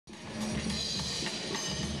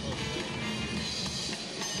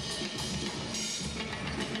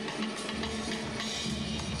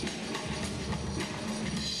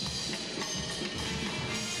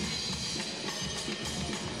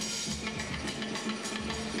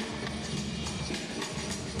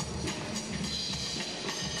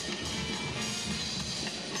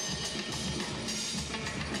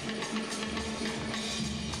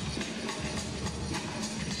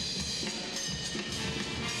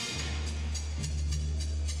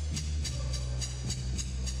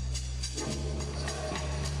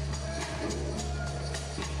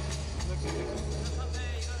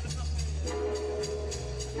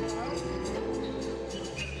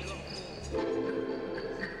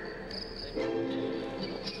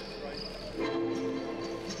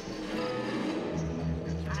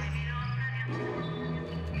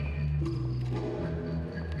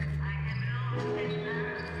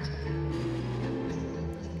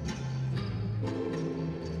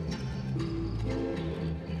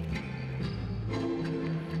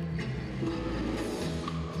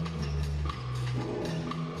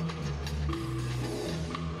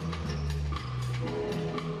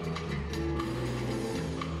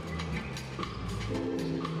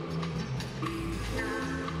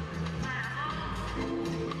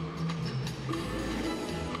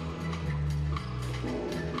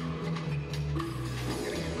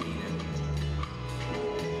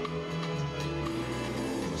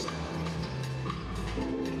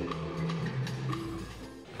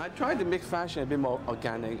I try to make fashion a bit more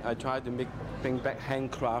organic. I try to bring back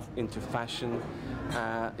handcraft into fashion,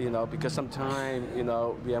 you know, because sometimes, you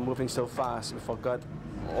know, we are moving so fast, we forgot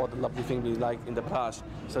all the lovely things we liked in the past.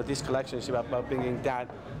 So this collection is about bringing that,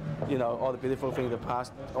 you know, all the beautiful things in the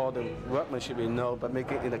past, all the workmanship we know, but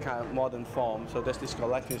make it in a kind of modern form. So that's this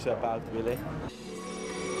collection is about, really.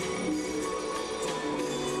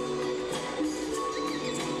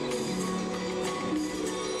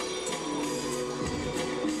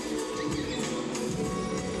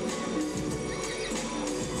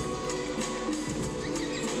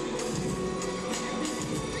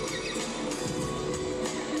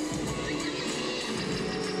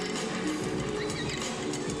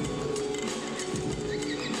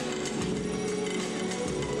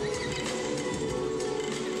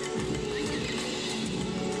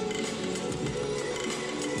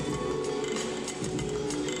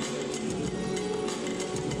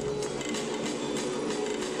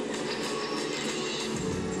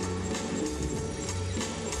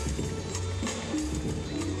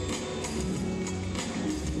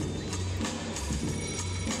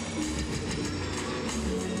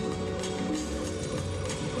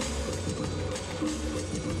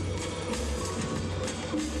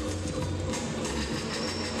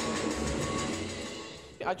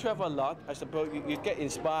 I travel a lot. I suppose you get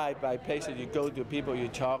inspired by places you go to, people you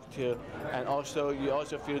talk to, and also you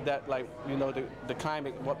also feel that, like, you know, the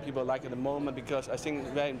climate, what people like at the moment, because I think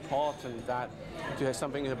it's very important that to have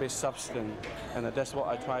something a bit substance, and that's what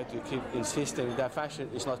I try to keep insisting, that fashion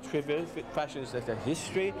is not trivial. Fashion is a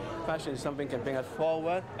history. Fashion is something can bring us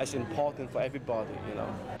forward, as important for everybody, you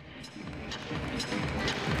know.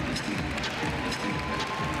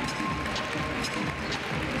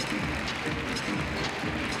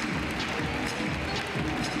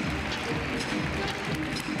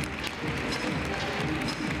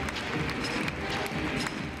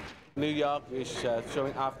 New York is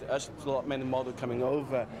showing after us a lot many models coming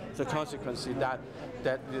over. So consequently that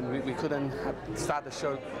we couldn't start the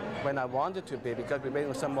show when I wanted to be, because we waiting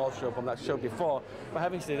on some more show from that show before. But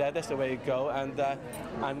having said that, that's the way it goes, and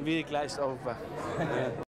I'm really glad it's over. Yeah.